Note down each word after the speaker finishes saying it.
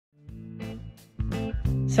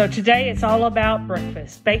So today it's all about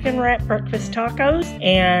breakfast. Bacon wrapped breakfast tacos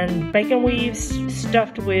and bacon weaves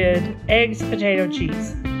stuffed with eggs, potato,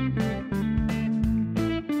 cheese.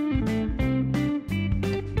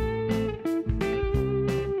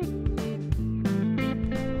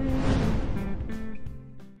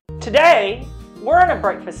 Today, we're on a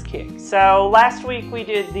breakfast kick. So last week we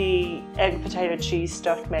did the egg, potato, cheese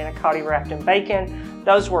stuffed manicotti wrapped in bacon.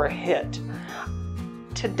 Those were a hit.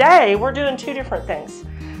 Today, we're doing two different things.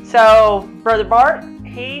 So Brother Bart,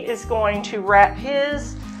 he is going to wrap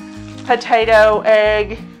his potato,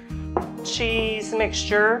 egg, cheese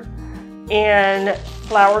mixture in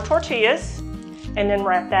flour tortillas and then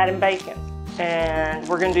wrap that in bacon. And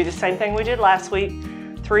we're going to do the same thing we did last week.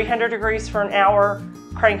 300 degrees for an hour,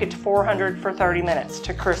 crank it to 400 for 30 minutes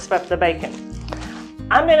to crisp up the bacon.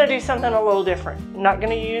 I'm going to do something a little different. I'm not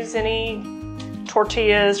going to use any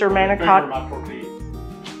tortillas or manicotti.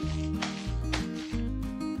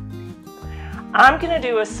 I'm going to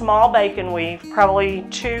do a small bacon weave, probably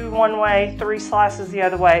 2 one way, 3 slices the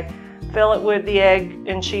other way. Fill it with the egg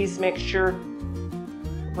and cheese mixture.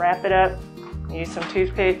 Wrap it up. Use some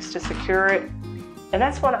toothpicks to secure it. And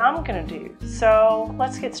that's what I'm going to do. So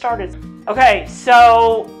let's get started. Okay,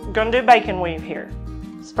 so I'm going to do bacon weave here.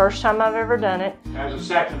 It's the first time I've ever done it. As a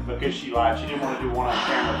second, because she lied, she didn't want to do one on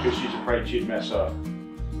camera because she's afraid she'd mess up.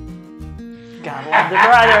 Gotta love the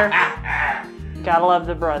brother. Gotta love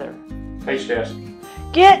the brother. Taste test.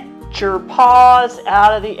 Get your paws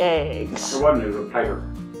out of the eggs. There wasn't a paper.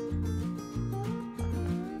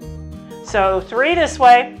 So 3 this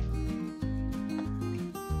way.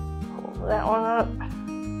 Pull that one up.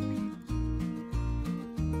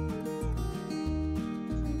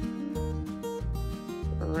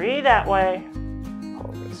 Three that way.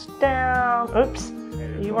 Pull this down. Oops.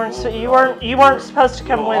 You weren't supposed to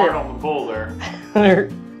come with it. On the bull there.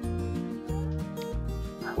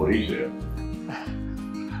 What he said.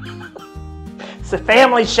 It's a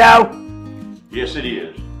family show. Yes, it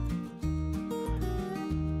is.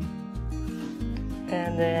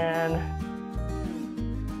 And then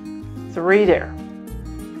 3 there.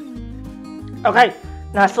 Okay,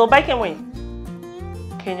 nice little bacon weave.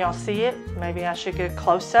 Can y'all see it? Maybe I should get a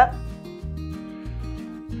close up.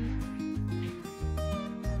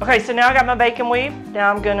 Okay, so now I got my bacon weave. Now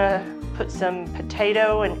I'm gonna put some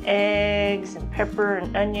potato and eggs and pepper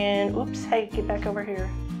and onion. Oops, hey, get back over here.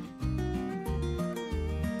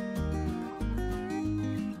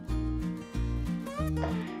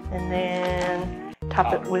 And then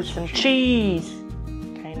top it with some cheese.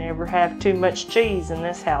 Can't ever have too much cheese in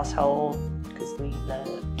this household because we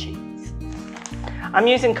love cheese. I'm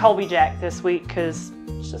using Colby Jack this week because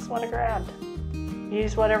it's just what I grabbed.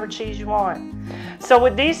 Use whatever cheese you want. So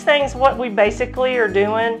with these things, what we basically are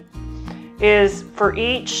doing is for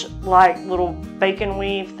each like little bacon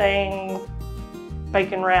weave thing,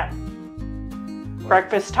 bacon wrap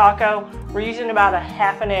breakfast taco, we're using about a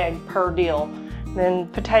half an egg per deal. Then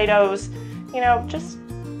potatoes, you know, just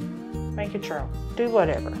make it your own. Do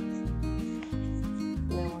whatever. And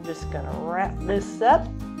then we're just gonna wrap this up.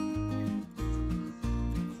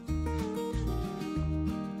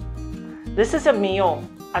 This is a meal.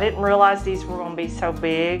 I didn't realize these were gonna be so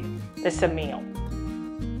big. It's a meal.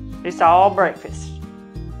 It's all breakfast.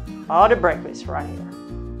 All the breakfast right here.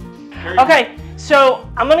 Okay, so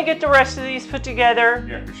I'm gonna get the rest of these put together.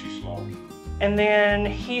 Yeah, because she's slow. And then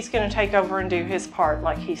he's gonna take over and do his part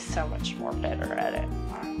like he's so much more better at it.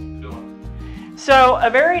 So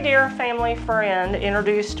a very dear family friend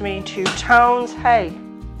introduced me to Tone's, hey,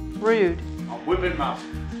 rude. I'm whipping my...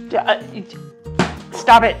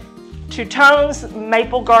 Stop it. To Tone's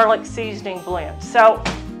maple garlic seasoning blend. So,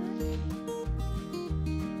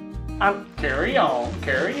 Carry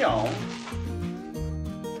on.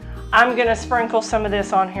 I'm gonna sprinkle some of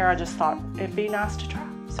this on here. I just thought it'd be nice to try.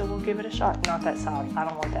 So we'll give it a shot. Not that solid. I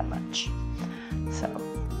don't want that much. So,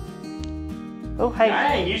 oh hey.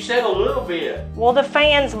 Dang, you said a little bit. Well, the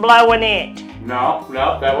fan's blowing it. No,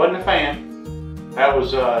 that wasn't a fan. That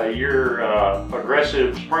was your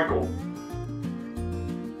aggressive sprinkle.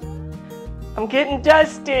 I'm getting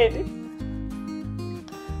dusted.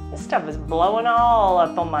 This stuff is blowing all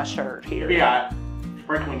up on my shirt here. Yeah,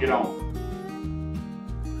 sprinkle and get on.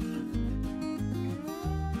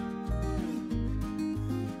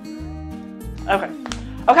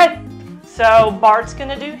 Okay, so Bart's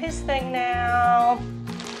gonna do his thing now.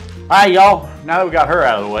 All right, y'all, now that we got her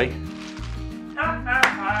out of the way, I'm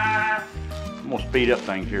gonna speed up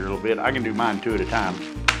things here a little bit. I can do mine 2 at a time.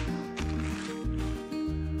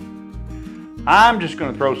 I'm just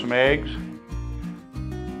gonna throw some eggs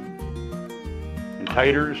and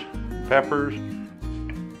taters, peppers,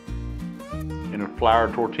 in a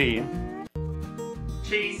flour tortilla.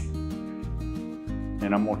 Cheese.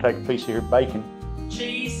 And I'm gonna take a piece of your bacon.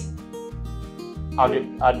 Cheese. I'll get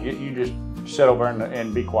you just sit over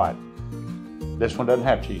and be quiet. This one doesn't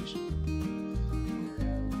have cheese.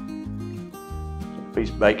 A piece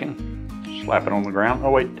of bacon, slap it on the ground.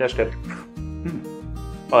 Oh wait, that's good.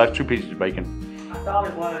 Oh, that's 2 pieces of bacon. I thought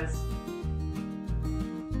it was.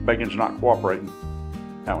 Bacon's not cooperating.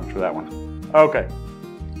 That one's for that one. Okay.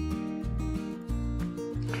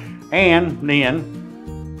 And then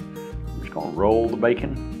I'm just gonna roll the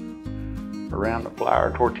bacon around the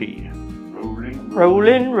flour tortilla.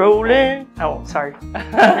 Rolling, rolling. Oh, sorry.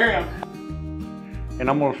 And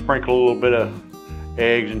I'm gonna sprinkle a little bit of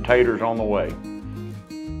eggs and taters on the way.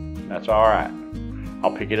 That's all right.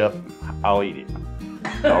 I'll pick it up, I'll eat it.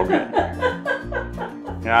 It's all good.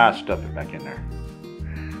 Yeah, I stuff it back in there.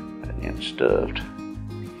 That end stuffed.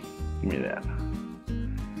 Give me that.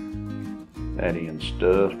 That end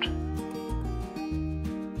stuffed.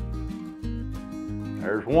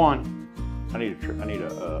 There's one. I need a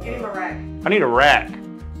Give him a rack. I need a rack.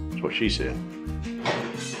 That's what she said.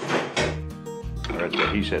 Or that's what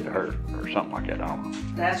he said to her, or something like that. I don't know.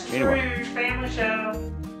 That's Anyway. true. Family show.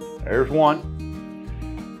 There's one.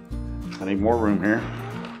 I need more room here.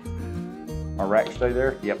 My rack stay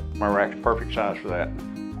there? Yep, my rack's perfect size for that.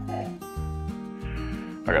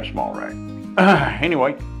 I got a small rack.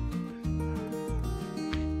 Anyway,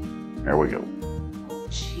 there we go.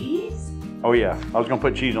 Cheese? Oh yeah, I was gonna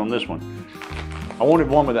put cheese on this one. I wanted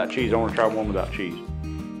one without cheese. I want to try one without cheese.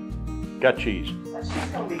 Got cheese. That's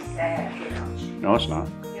just gonna be sad without cheese. No, it's not.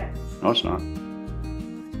 Yeah. No, it's not.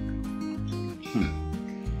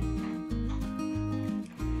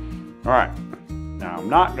 All right. Now I'm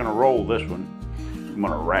not gonna roll this one. I'm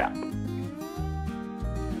gonna wrap.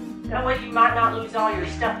 That way you might not lose all your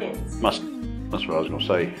stuffings. That's what I was gonna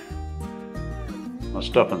say. My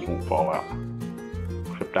stuffings won't fall out.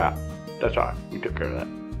 Except that. That's all right. We took care of that.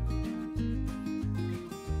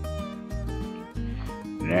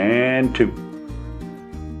 And 2.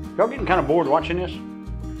 Y'all getting kind of bored watching this?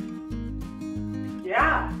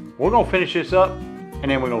 Yeah. We're gonna finish this up, and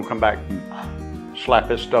then we're gonna come back and slap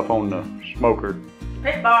this stuff on the smoker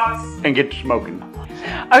Pit boss. and get to smoking.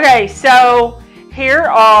 Okay, so here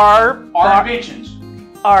are Our inventions.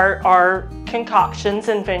 our concoctions,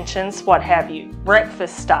 inventions, what have you,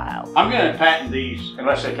 breakfast style. I'm gonna patent these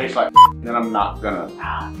unless they taste like then I'm not gonna.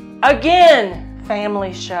 Again,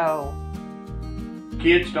 family show.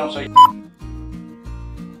 Kids, don't say.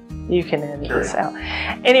 You can edit this out.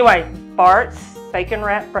 Anyway, Bart's bacon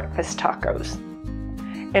wrap breakfast tacos.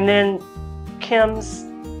 And then Kim's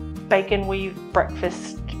bacon weave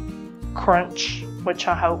breakfast crunch, which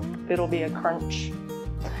I hope it'll be a crunch.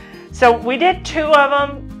 So we did 2 of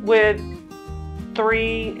them with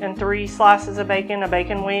 3 and 3 slices of bacon, a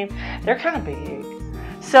bacon weave. They're kind of big.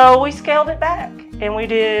 So we scaled it back and we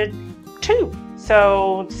did 2.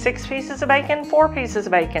 So 6 pieces of bacon, 4 pieces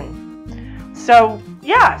of bacon. So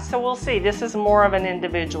yeah, so we'll see. This is more of an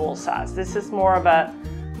individual size. This is more of a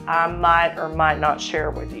I might or might not share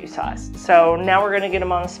with you size. So now we're gonna get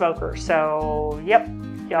them on the smoker. So yep,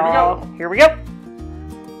 y'all, here we go.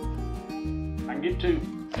 I can get 2.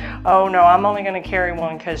 Oh no, I'm only gonna carry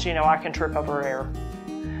 1 because you know I can trip over air.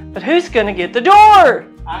 But who's gonna get the door?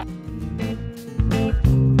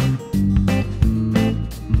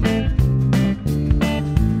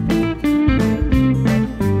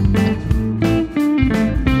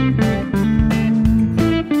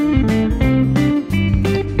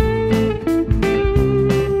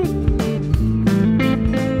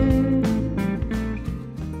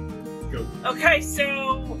 Okay,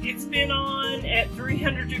 so it's been on at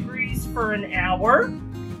 300 degrees for an hour.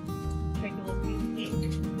 Take a little peek.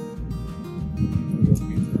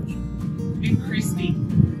 Big crispy.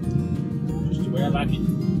 Just the way I like it.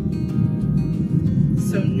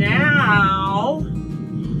 So now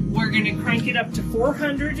we're gonna crank it up to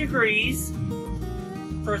 400 degrees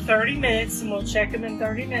for 30 minutes, and we'll check them in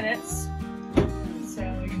 30 minutes. So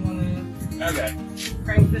you wanna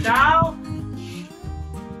crank the dial?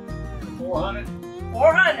 400.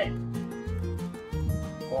 400.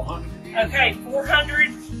 400. Okay,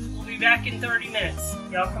 400. We'll be back in 30 minutes.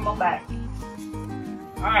 Y'all come on back.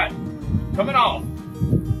 All right, coming off.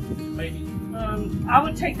 Maybe. I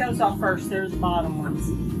would take those off first. They're the bottom ones.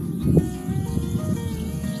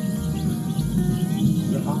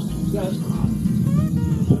 Yes.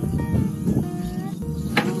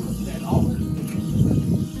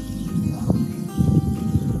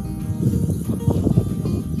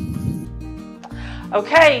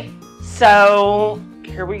 Okay, so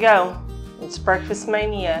here we go. It's breakfast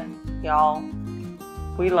mania, y'all.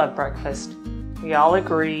 We love breakfast. We all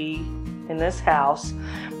agree in this house,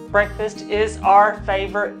 breakfast is our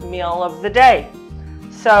favorite meal of the day.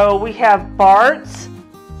 So we have Bart's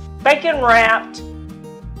bacon wrapped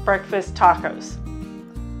breakfast tacos.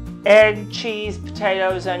 Egg, cheese,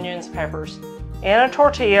 potatoes, onions, peppers, and a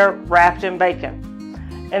tortilla wrapped in bacon.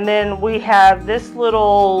 And then we have this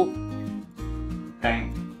little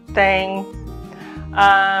thing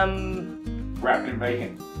wrapped in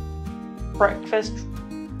bacon. Breakfast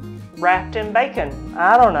wrapped in bacon.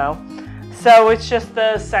 I don't know. So it's just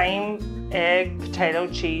the same egg, potato,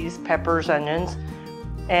 cheese, peppers, onions,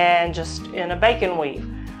 and just in a bacon weave.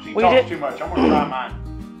 She talks too much. I'm gonna try mine.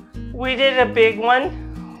 We did a big one.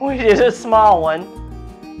 We did a small one.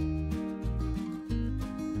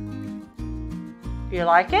 You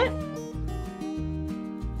like it?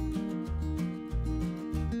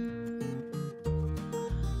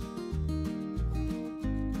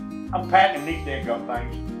 I'm patting these daggum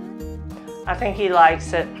things. I think he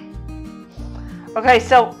likes it. Okay,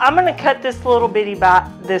 so I'm gonna cut this little bitty thing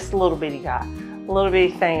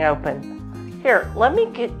open. Here, let me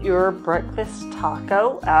get your breakfast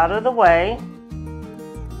taco out of the way.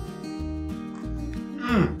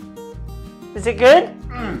 Is it good?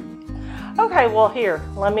 Okay, well here,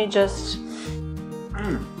 let me just.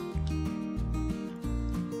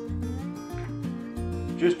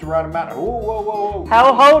 Just the right amount. Whoa, whoa, whoa,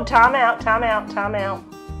 whoa. Hold, time out.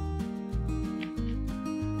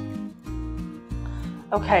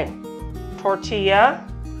 Okay, tortilla,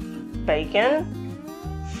 bacon,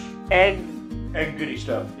 egg. Egg goody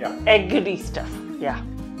stuff, yeah. Egg goody stuff, yeah,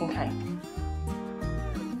 okay.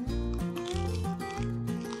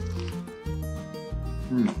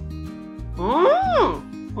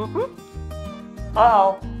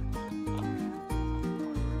 Uh-oh.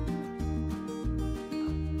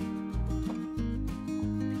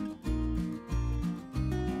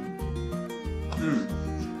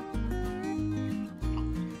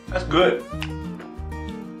 That's good.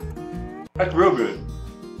 That's real good.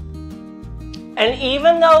 And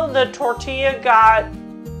even though the tortilla got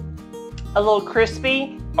a little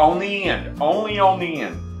crispy, on the end, only on the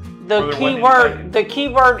end. The key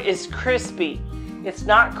word is crispy. It's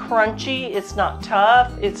not crunchy, it's not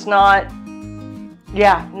tough, it's not,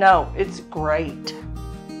 yeah, no, it's great.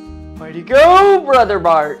 Way to go, Brother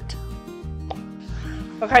Bart.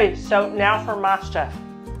 Okay, so now for my stuff.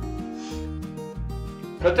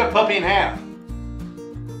 Cut that puppy in half.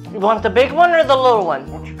 You want the big one or the little one?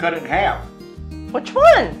 Why don't you cut it in half? Which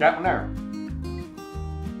one? That one there.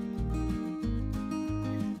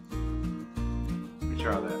 Let me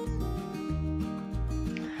try that.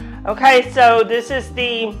 Okay, so this is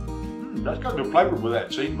the that's got good flavor with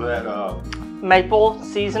that maple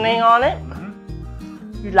seasoning on it.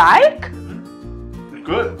 You like? It's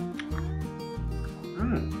good.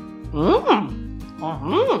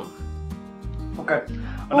 Okay,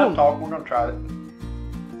 enough talk. We're gonna try it.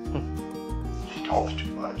 He talks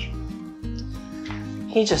too much.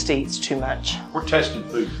 He just eats too much. We're testing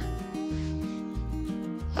food.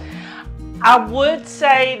 I would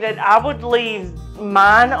say that I would leave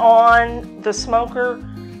mine on the smoker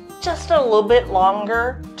just a little bit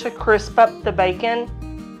longer to crisp up the bacon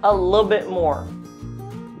a little bit more.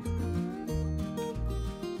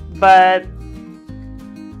 But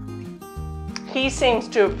he seems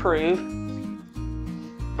to approve.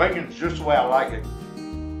 Bacon's just the way I like it.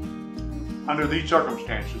 Under these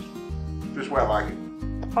circumstances, just the way I like it.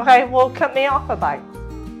 Okay, well, cut me off a bite.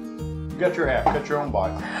 You got your half. Cut your own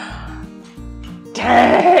bite.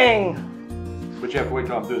 Dang! But you have to wait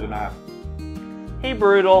till I'm through the knife. He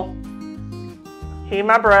brutal. He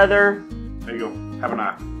my brother. There you go. Have a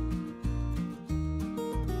knife.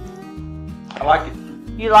 I like it.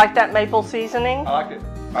 You like that maple seasoning? I like it.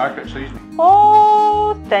 I like that seasoning.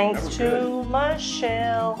 Oh, thanks to good.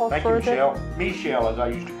 Michelle. Thank you, Michelle. Michelle, as I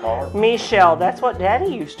used to call her. Michelle, that's what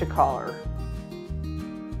Daddy used to call her.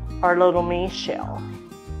 Our little Michelle.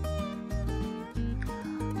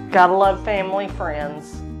 Gotta love family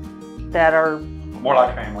friends that are more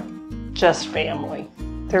like family. Just family.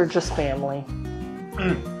 They're just family.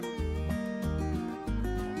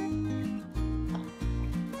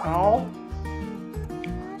 Oh.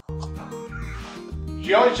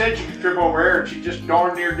 She always said she could trip over here, and she just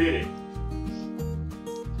darn near did it.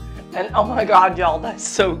 And oh my God, y'all, that's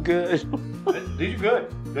so good. These are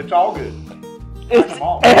good. It's all good. It's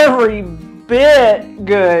every bit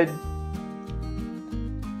good.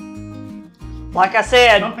 Like I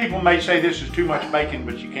said, some people may say this is too much bacon,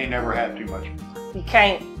 but you can't never have too much. You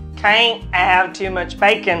can't have too much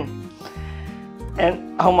bacon.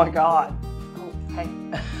 And oh my God. Okay.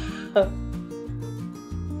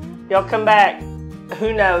 Y'all come back.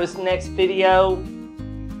 who knows, next video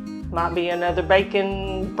might be another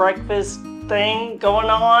bacon breakfast thing going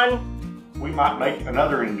on. We might make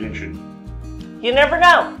another invention. You never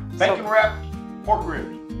know. Bacon wrapped pork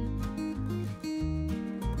ribs.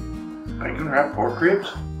 Bacon wrapped pork ribs?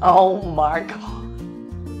 Oh my God.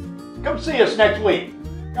 Come see us next week.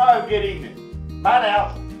 Y'all have a good evening. Bye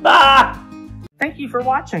now. Bye. Thank you for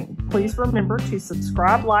watching. Please remember to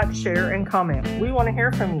subscribe, like, share, and comment. We want to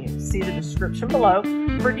hear from you. See the description below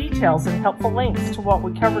for details and helpful links to what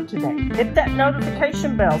we covered today. Hit that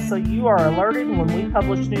notification bell so you are alerted when we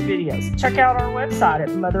publish new videos. Check out our website at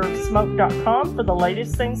motherofsmoke.com for the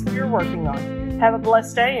latest things we are working on. Have a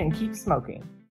blessed day and keep smoking.